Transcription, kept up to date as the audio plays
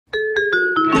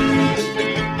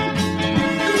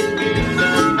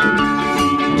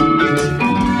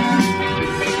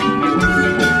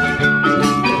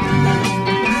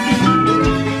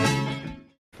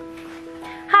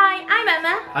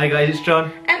guys, it's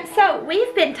John. So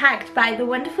we've been tagged by the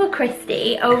wonderful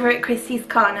Christy over at Christy's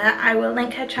Corner. I will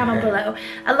link her channel below.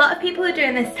 A lot of people are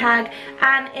doing this tag,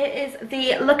 and it is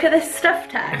the look at this stuff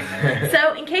tag.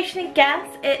 So in case you didn't guess,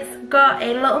 it's got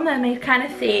a Little Mermaid kind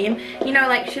of theme. You know,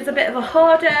 like she's a bit of a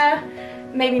hoarder,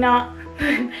 maybe not.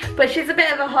 But she's a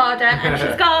bit of a hoarder and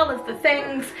she's got all of the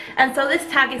things, and so this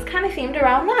tag is kind of themed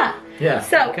around that. Yeah.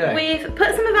 So we've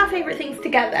put some of our favourite things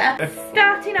together.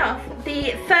 Starting off,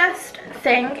 the first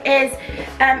thing is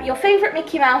your favourite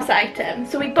Mickey Mouse item.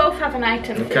 So we both have an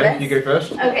item for this. Okay, you go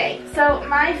first. Okay, so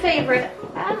my favourite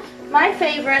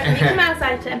Mickey Mouse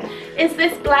item is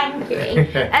this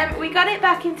blankie. We got it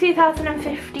back in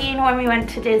 2015 when we went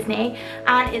to Disney,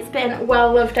 and it's been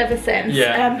well loved ever since.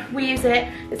 Yeah. We use it.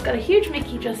 It's got a huge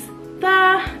Mickey just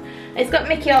there. It's got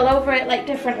Mickey all over it, like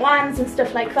different lines and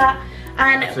stuff like that.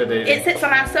 And it sits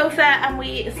on our sofa, and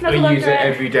we snuggle under it. We use it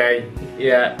every day.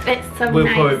 Yeah. It's so nice.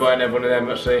 We'll probably buy another one of them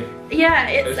actually. Yeah,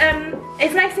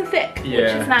 it's nice and thick, which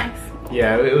is nice.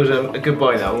 Yeah, it was a good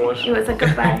buy, that one was. It was a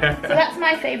good buy. So that's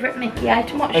my favourite Mickey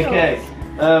item. What's yours?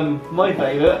 My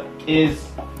favourite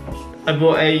is I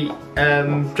bought a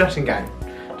dressing gown.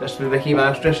 Just the Mickey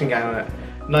Mouse dressing gown on it.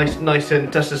 Nice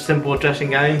and just a simple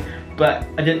dressing gown, but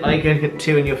I didn't like anything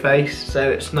too in your face,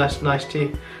 so it's nice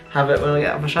to have it when I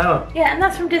get out of the shower. Yeah, and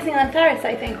that's from Disneyland Paris,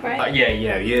 I think, right?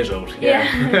 Yeah, years old.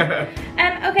 Yeah.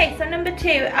 Okay, so number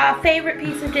 2, our favourite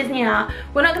piece of Disney art.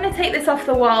 We're not going to take this off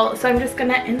the wall, so I'm just going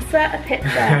to insert a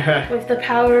picture with the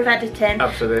power of editing.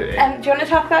 Absolutely. Do you want to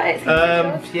talk about it?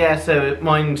 Yeah, so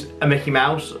mine's a Mickey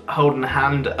Mouse holding the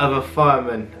hand of a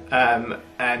fireman,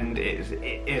 and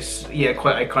it's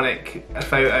quite iconic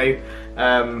photo.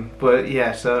 But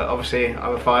yeah, so obviously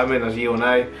I'm a fireman, as you all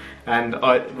know, and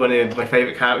one of my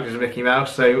favourite characters is Mickey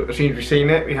Mouse, so as soon as we've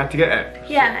seen it, we had to get it.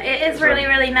 Yeah, it is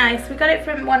really nice. We got it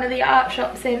from one of the art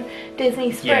shops in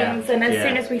Disney Springs, and as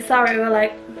soon as we saw it, we were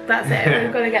like, that's it,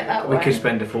 we've got to get that one. We could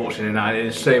spend a fortune in that.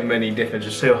 There's so many different,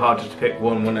 it's so hard to pick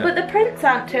one, wasn't it? But the prints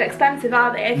aren't too expensive,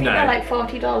 are they? I think they're like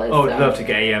 $40. Oh, I'd love to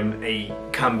get a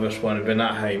canvas one and bring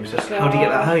that home. It's just, how do you get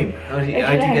that home? How do you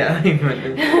get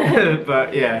home?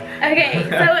 But yeah. Okay,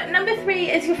 so number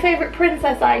 3 is your favourite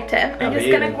princess item. I'm just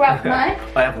going to grab mine.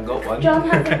 I haven't got one. John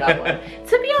hasn't got one.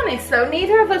 To be honest though,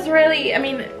 neither of us really, I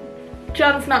mean,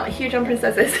 John's not huge on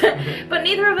princesses, but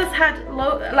neither of us had,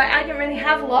 I didn't really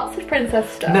have lots of princess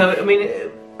stuff. No, I mean,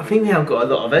 I think we have got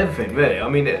a lot of everything, really. I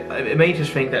mean, it made us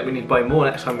think that we need to buy more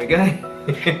next time we go.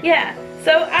 Yeah,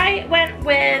 so I went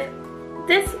with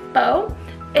this bow.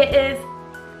 It is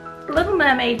Little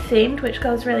Mermaid themed, which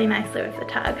goes really nicely with the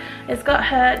tag. It's got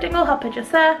her dingle hopper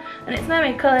just there, and it's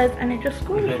mermaid colours, and it just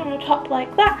screws on the top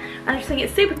like that. And I just think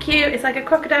it's super cute. It's like a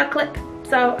crocodile clip,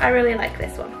 so I really like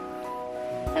this one.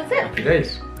 That's it. Happy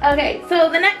days. Okay, so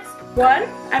the next one,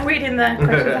 I'm reading the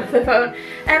questions off the phone.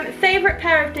 Favourite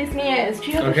pair of Disney ears. Do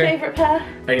you have a favourite pair?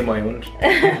 Any my ones.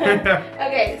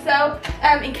 Okay, so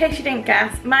in case you didn't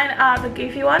guess, mine are the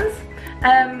goofy ones.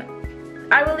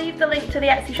 I will leave the link to the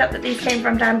Etsy shop that these came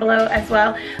from down below as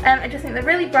well. I just think they're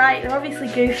really bright, they're obviously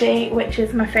goofy, which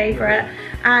is my favourite,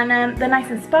 and they're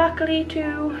nice and sparkly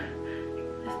too.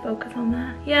 Just focus on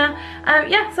there. Yeah,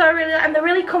 so I really, and they're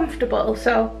really comfortable,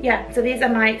 so yeah, so these are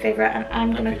my favourite, and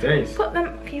I'm going to put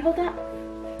them, can you hold that?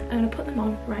 I'm going to put them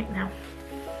on right now.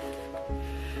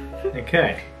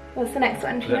 Okay. What's the next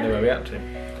one? I don't know where we're up to.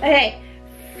 Okay.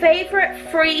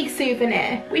 Favourite free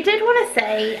souvenir. We did want to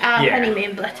say our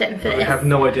honeymoon button for this. We have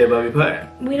no idea where we put it.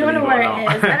 We don't know where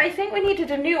it is. And I think we needed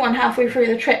a new one halfway through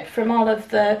the trip from all of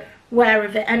the wear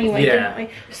of it anyway, didn't we?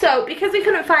 So because we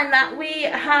couldn't find that, we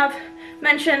have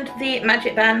mentioned the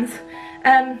magic bands.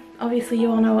 Obviously you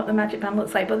all know what the magic band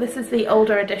looks like, but this is the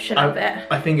older edition of it.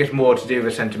 I think it's more to do with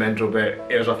the sentimental bit.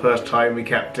 It was our first time we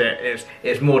kept it.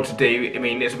 It's more to do, I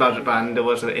mean, it's a magic band,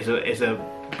 it's a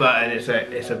button,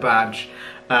 it's a badge.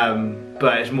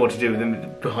 But it's more to do with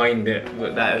them behind it.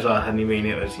 That was our honeymoon.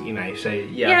 It was, you know, so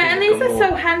yeah. Yeah, and these are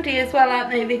so handy as well, aren't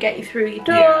they? They get you through your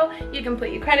door. Yeah. You can put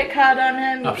your credit card on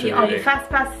them. Absolutely. All your fast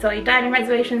passes, all your dining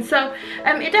reservations. So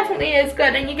it definitely is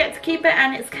good, and you get to keep it,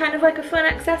 and it's kind of like a fun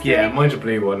accessory. Yeah, mine's a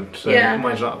blue one, so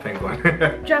mine's not a pink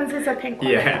one. John's is a pink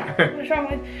one. Yeah. What's wrong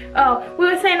with? Oh, we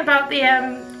were saying about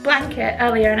the blanket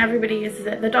earlier, and everybody uses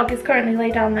it. The dog is currently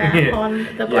laid down there on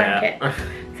the blanket. Yeah.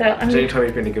 So I mean, anytime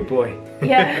he's been a good boy.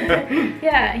 Yeah,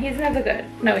 yeah, he's never good.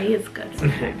 No, he is good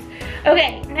sometimes.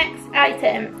 Okay, next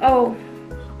item. Oh,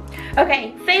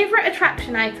 okay, favourite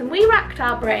attraction item. We racked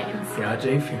our brains. Yeah, I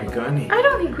don't think we got any. I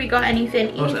don't think we got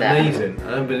anything either. That's amazing.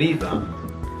 I don't believe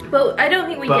that. But I don't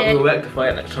think we but did. we'll rectify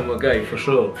it next time we'll go, for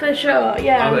sure. For sure,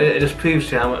 yeah. It just proves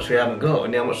to you how much we haven't got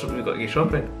and how much we've got to go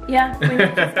shopping. Yeah, we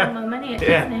need to spend more money at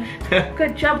Disney.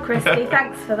 Good job, Christy,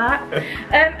 thanks for that.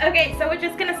 Okay, so we're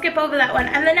just going to skip over that one.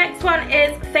 And the next one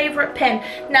is favourite pin.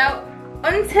 Now,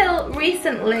 until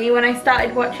recently, when I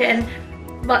started watching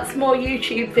lots more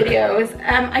YouTube videos,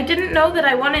 I didn't know that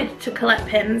I wanted to collect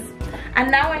pins. And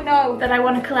now I know that I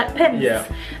want to collect pins. Yeah.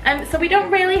 So we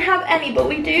don't really have any, but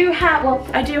we do have, well,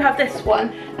 I do have this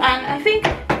one. And I think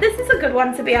this is a good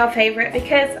one to be our favourite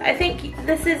because I think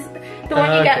this is the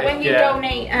one you get when you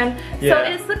donate. So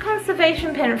it's the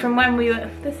conservation pin from when we were,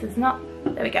 this is not,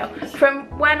 there we go. From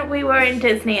when we were in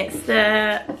Disney, it's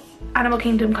the Animal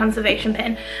Kingdom conservation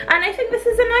pin. And I think this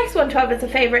is a nice one to have as a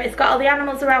favourite. It's got all the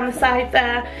animals around the side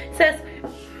there. It says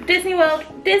Disney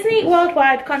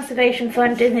Worldwide Conservation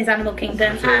Fund, Disney's Animal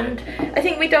Kingdom, and I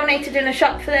think we donated in a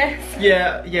shop for this.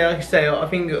 Yeah, like I say, I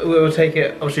think we'll take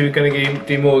it. Obviously, we're going to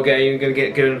do more again. We're going to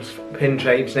get going pin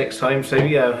trades next time. So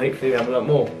yeah, hopefully we have a lot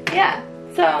more. Yeah.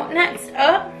 So next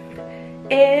up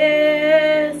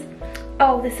is,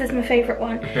 oh, this is my favourite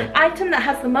one. Item that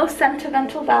has the most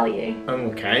sentimental value.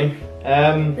 Okay.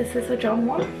 This is a John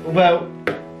one. Well,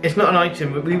 it's not an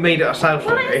item, but we made it ourselves.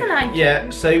 Well, it is an item.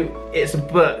 Yeah, so it's a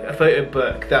book, a photo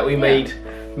book that we made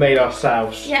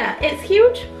ourselves. Yeah, it's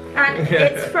huge, and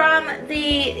it's from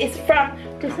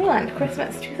Disneyland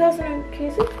Christmas 2000. Can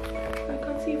you see? I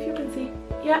can't see if you can see.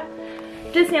 Yeah,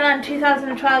 Disneyland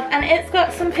 2012, and it's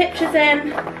got some pictures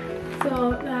in.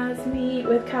 So there's me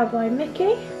with Cowboy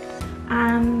Mickey,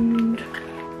 and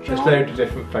John. Just loads of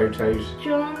different photos.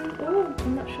 John. Oh,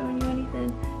 I'm not showing you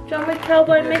anything. John with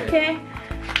Cowboy Mickey.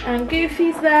 And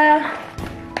Goofy's there.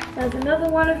 There's another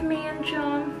one of me and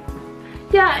John.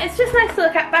 Yeah, it's just nice to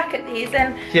look back at these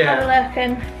and have a look.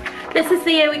 And this is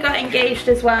the year we got engaged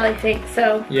as well, I think.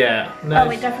 So yeah, nice.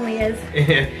 Oh, it definitely is.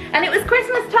 And it was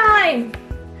Christmas time.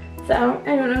 So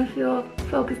I don't know if you're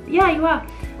focused. Yeah, you are.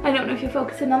 I don't know if you're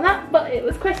focusing on that, but it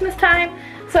was Christmas time.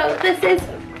 So this is.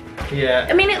 Yeah.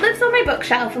 I mean, it lives on my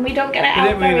bookshelf, and we don't get it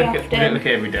out very often. We don't look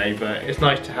at it every day, but it's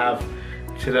nice to have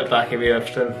to look back every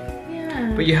often.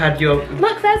 Yeah. But you had your...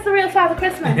 Look, there's the real Father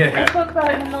Christmas. I spoke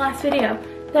about him in the last video.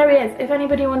 There he is. If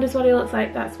anybody wonders what he looks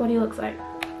like, that's what he looks like.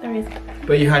 There he is.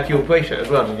 But you had your bracelet as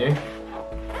well, didn't you?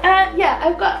 Yeah,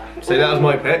 I've got... So that was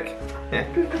my pick. Yeah.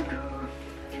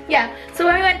 Yeah, so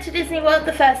when we went to Disney World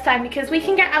the first time, because we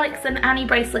can get Alex and Annie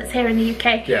bracelets here in the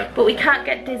UK, but we can't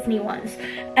get Disney ones.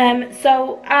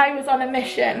 So I was on a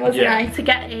mission, wasn't I, to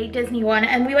get a Disney one,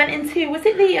 and we went into, was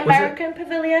it the American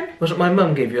Pavilion? Was it my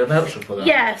mum gave you a voucher for that?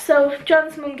 Yeah, so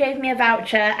John's mum gave me a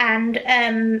voucher, and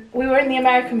we were in the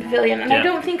American Pavilion, and I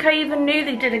don't think I even knew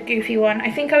they did a Goofy one.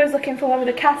 I think I was looking for one with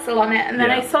a castle on it, and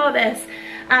then I saw this,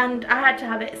 and I had to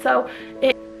have it, so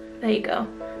there you go.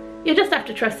 You just have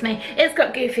to trust me. It's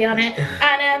got Goofy on it.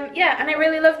 And yeah, and I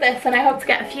really love this, and I hope to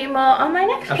get a few more on my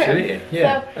next trip. Absolutely,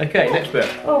 yeah. So, okay, next bit.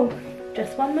 Oh,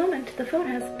 just one moment. The phone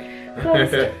has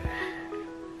closed.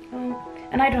 Oh,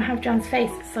 and I don't have John's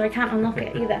face, so I can't unlock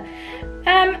it either.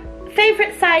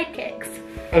 Favourite sidekicks.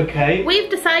 Okay. We've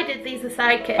decided these are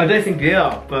sidekicks. I don't think they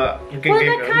are, but... Well,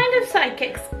 they're kind of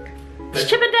sidekicks. It's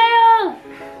Chip and Dale!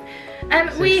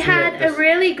 We had a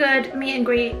really good meet and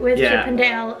greet with Chip and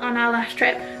Dale on our last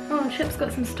trip. Oh, Chip's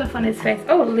got some stuff on his face.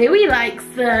 Oh, Louie likes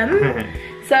them.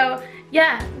 So,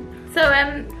 yeah. So,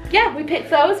 yeah, we picked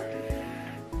those.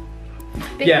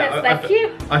 Because they're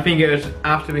cute. I think it was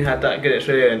after we had that good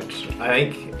experience, I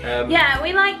think. Yeah,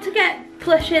 we like to get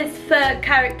plushes for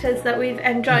characters that we've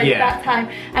enjoyed at that time.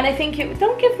 And I think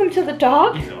don't give them to the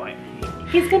dog. He's alright.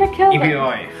 He's going to kill them. He'll be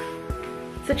alright.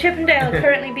 So Chip and Dale are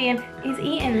currently he's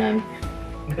eating them.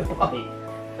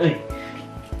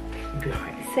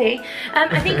 See,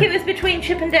 I think it was between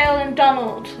Chip and Dale and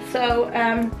Donald, so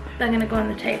they're going to go on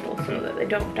the table so that they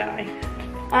don't die.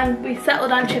 And we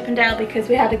settled on Chip and Dale because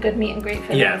we had a good meet and greet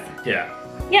for this.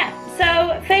 Yeah,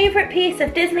 so favourite piece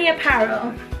of Disney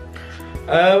apparel?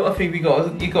 I think you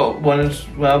got one as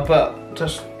well, but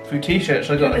just through t-shirts.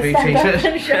 I got a few t-shirts.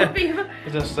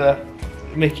 Just a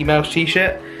Mickey Mouse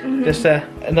t-shirt. Just a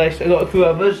nice, I got a few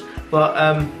others,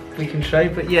 but we can show,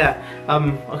 but yeah,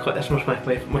 that's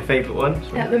my favourite one.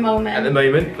 So at the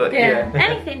moment, but yeah.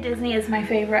 Anything Disney is my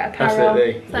favourite apparel.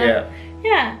 Absolutely, so,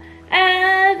 yeah.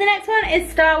 The next one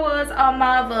is Star Wars or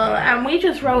Marvel, and we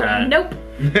just wrote nope.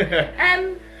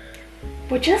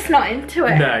 We're just not into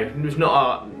it. No, it's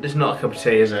not a cup of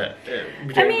tea, is it?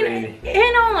 I mean,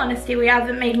 in all honesty, we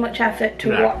haven't made much effort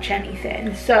to watch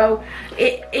anything, so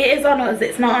it is on us.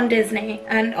 It's not on Disney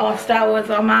or Star Wars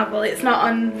or Marvel. It's not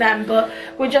on them, but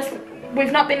we're just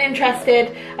we've not been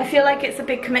interested. I feel like it's a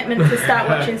big commitment to start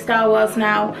watching Star Wars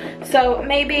now. So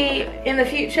maybe in the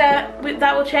future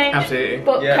that will change. Absolutely.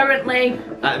 But currently,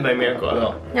 at the moment we haven't got a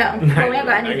lot. No, we haven't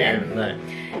got anything. No.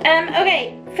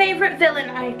 Okay, favourite villain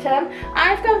item.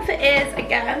 I've gone for ears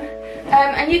again.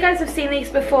 And you guys have seen these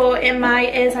before in my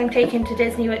ears I'm taking to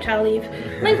Disney, which I'll leave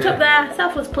linked up there,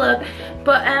 selfless plug.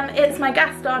 But it's my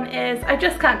Gaston ears. I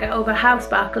just can't get over how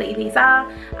sparkly these are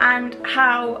and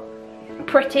how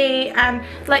pretty, and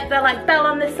like they're like Belle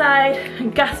on this side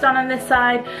and Gaston on this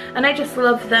side, and I just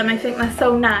love them. I think they're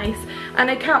so nice,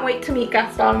 and I can't wait to meet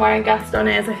Gaston wearing Gaston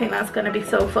ears. I think that's going to be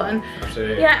so fun.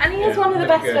 Absolutely. Yeah, and he is one of the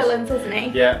best villains, isn't he?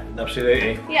 Yeah,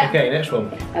 absolutely. Yeah. Okay, next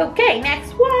one. Okay,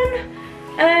 next one.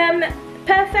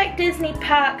 Perfect Disney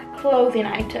park clothing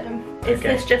item. Is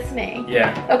this just me?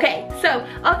 Yeah. Okay, so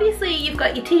obviously you've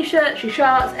got your t-shirts, your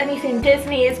shorts, anything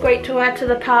Disney is great to wear to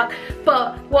the park,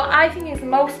 but what I think is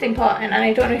most important, and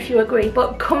I don't know if you agree,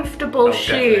 but comfortable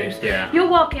shoes. Yeah. You're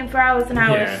walking for hours and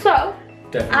hours. Yeah, so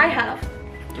definitely. I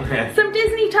have some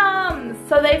Disney Toms.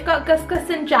 So they've got Gus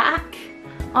Gus and Jack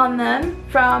on them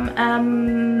from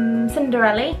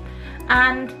Cinderella,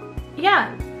 and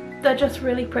yeah, they're just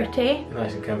really pretty.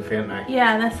 Nice and comfy, aren't they?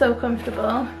 Yeah, they're so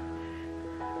comfortable.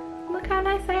 Look how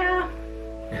nice they are.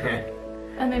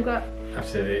 And they've got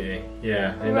absolutely,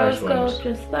 yeah, they're rose nice gold ones.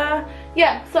 just there.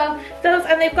 Yeah, so those,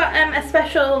 and they've got a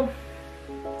special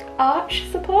arch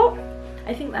support.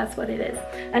 I think that's what it is.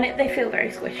 And they feel very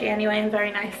squishy anyway and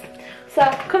very nice. So,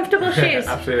 comfortable shoes.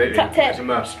 Absolutely, top tip. it's a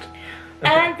must.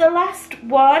 And the last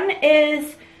one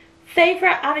is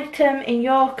favourite item in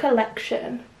your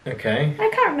collection. Okay. I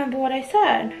can't remember what I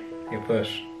said. Your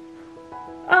push.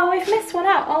 Oh, I've missed one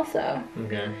out also.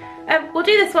 Okay. We'll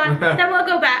do this one, then we'll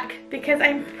go back, because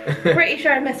I'm pretty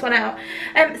sure I missed one out.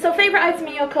 So favourite item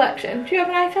in your collection. Do you have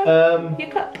an item? Your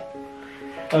cup.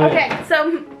 Okay,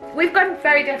 so we've gone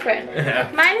very different.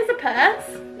 Mine is a purse.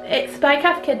 It's by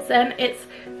Kath Kidson. It's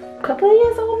a couple of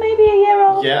years old, maybe a year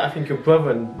old. Yeah, I think your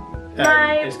brother and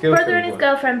my brother and his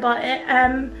girlfriend bought it.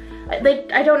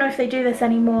 I don't know if they do this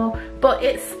anymore, but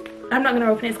I'm not going to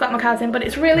open it, it's got my cards in, but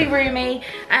it's really roomy.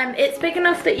 It's big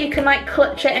enough that you can like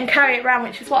clutch it and carry it around,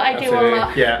 which is what I do a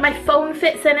lot. Yeah. My phone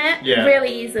fits in it really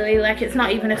easily, like it's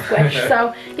not even a squish.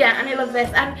 So yeah, and I love this.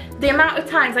 And the amount of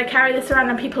times I carry this around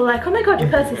and people are like, oh my god, your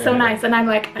purse is so nice, and I'm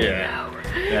like, I know.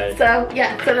 Yeah. So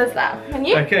yeah, so there's that. And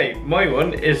you? Okay, my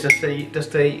one is just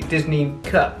a Disney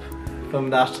cup from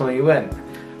last time you went.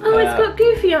 Oh, it's got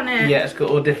Goofy on it. Yeah, it's got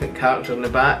all different characters on the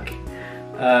back.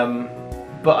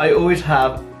 But I always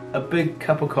have a big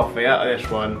cup of coffee out of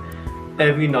this one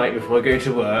every night before I go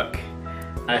to work,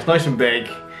 and it's nice and big.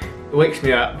 It wakes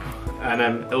me up, and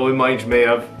it all reminds me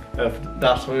of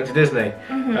last time I went to Disney.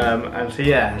 And so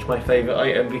yeah, it's my favourite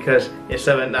item because it's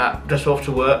something that just off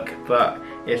to work, but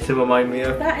it's to remind me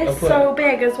of. That is so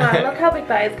big as well. Look how big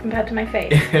that is compared to my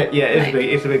face. Yeah, it's big.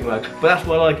 It's a big mug, but that's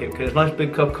why I like it, because it's a nice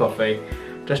big cup of coffee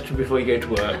just before you go to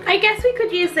work. I guess we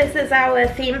could use this as our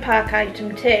theme park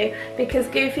item too, because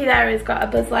Goofy there has got a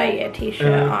Buzz Lightyear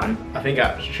t-shirt on. I think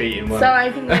that's cheating one. So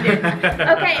I think we do.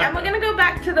 Okay, and we're going to go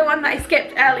back to the one that I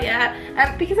skipped earlier,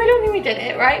 because I don't think we did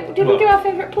it, right? Did we do our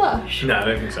favourite plush? No, I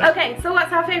don't think so. Okay, so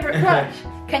what's our favourite plush?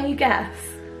 Can you guess?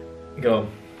 Go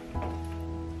on.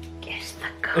 Guess the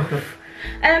golf.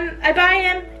 I buy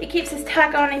him, he keeps his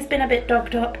tag on, he's been a bit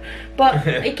dogged up, but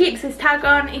he keeps his tag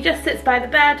on, he just sits by the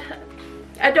bed.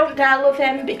 I don't dare love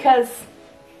him because...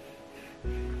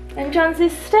 And John's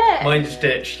is Stitch. Mine's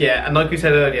Stitch, yeah. And like we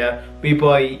said earlier, we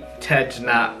buy Ted's and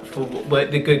that for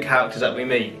the good characters that we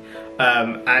meet.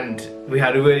 And we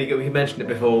had a really good, we mentioned it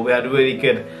before, we had a really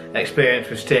good experience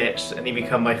with Stitch, and he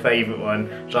became my favourite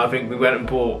one. So I think we went and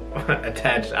bought a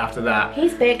Ted after that.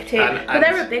 He's big too, but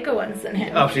there were bigger ones than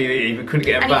him. Absolutely, we couldn't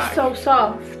get him back. And he's so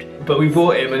soft. But we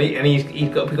bought him, and we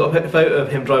got a photo of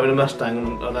him driving a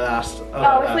Mustang on the last.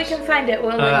 If we can find it,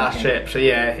 we'll. Last trip. So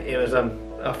yeah, it was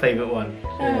our favourite one.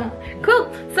 Yeah. Cool.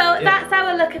 So that's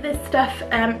our look at this stuff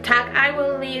tag. I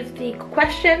will leave the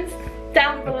questions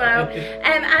down below,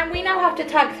 and we now have to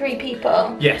tag 3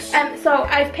 people. Yes. So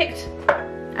I've picked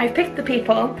the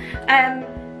people.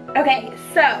 Okay,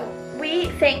 so we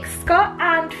think Scott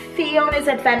and Fiona's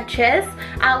Adventures.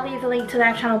 I'll leave a link to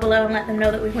their channel below and let them know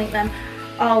that we've linked them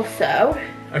also.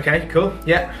 Okay, cool,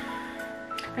 yeah.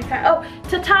 Oh,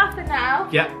 to Tarfa now.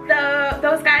 Yeah.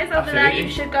 Those guys over there, you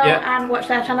should go and watch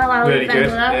their channel. I'll leave them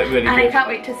below. Yeah, really and good. I can't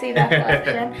wait to see their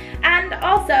collection. And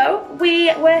also,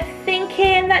 we were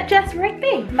thinking that Jess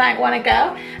Rigby might want to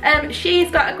go. She's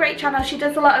got a great channel. She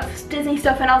does a lot of Disney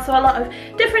stuff and also a lot of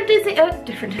different Disney stuff,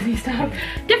 different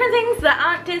things that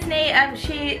aren't Disney.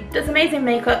 She does amazing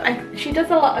makeup, and she does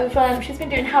a lot of. She's been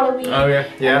doing Halloween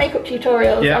makeup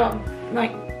tutorials.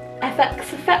 Like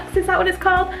effects, is that what it's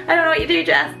called? I don't know what you do,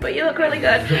 Jess, but you look really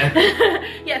good.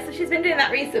 Yeah, so she's been doing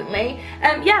that recently.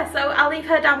 Yeah, so I'll leave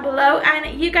her down below,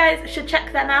 and you guys should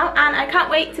check them out, and I can't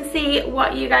wait to see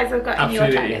what you guys have got in your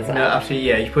tag as well. No, absolutely,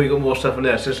 yeah, you've probably got more stuff on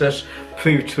there, so let's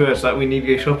prove to us that we need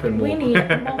to go shopping more. We need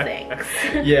more things.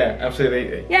 Yeah,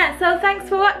 absolutely. Yeah, so thanks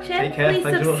for watching. Take care.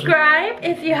 Please subscribe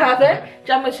if you haven't.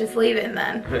 John was just leaving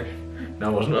then. No, I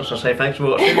wasn't. I was going to say thanks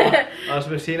for watching.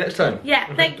 I'll see you next time.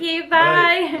 Yeah, thank you.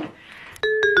 Bye.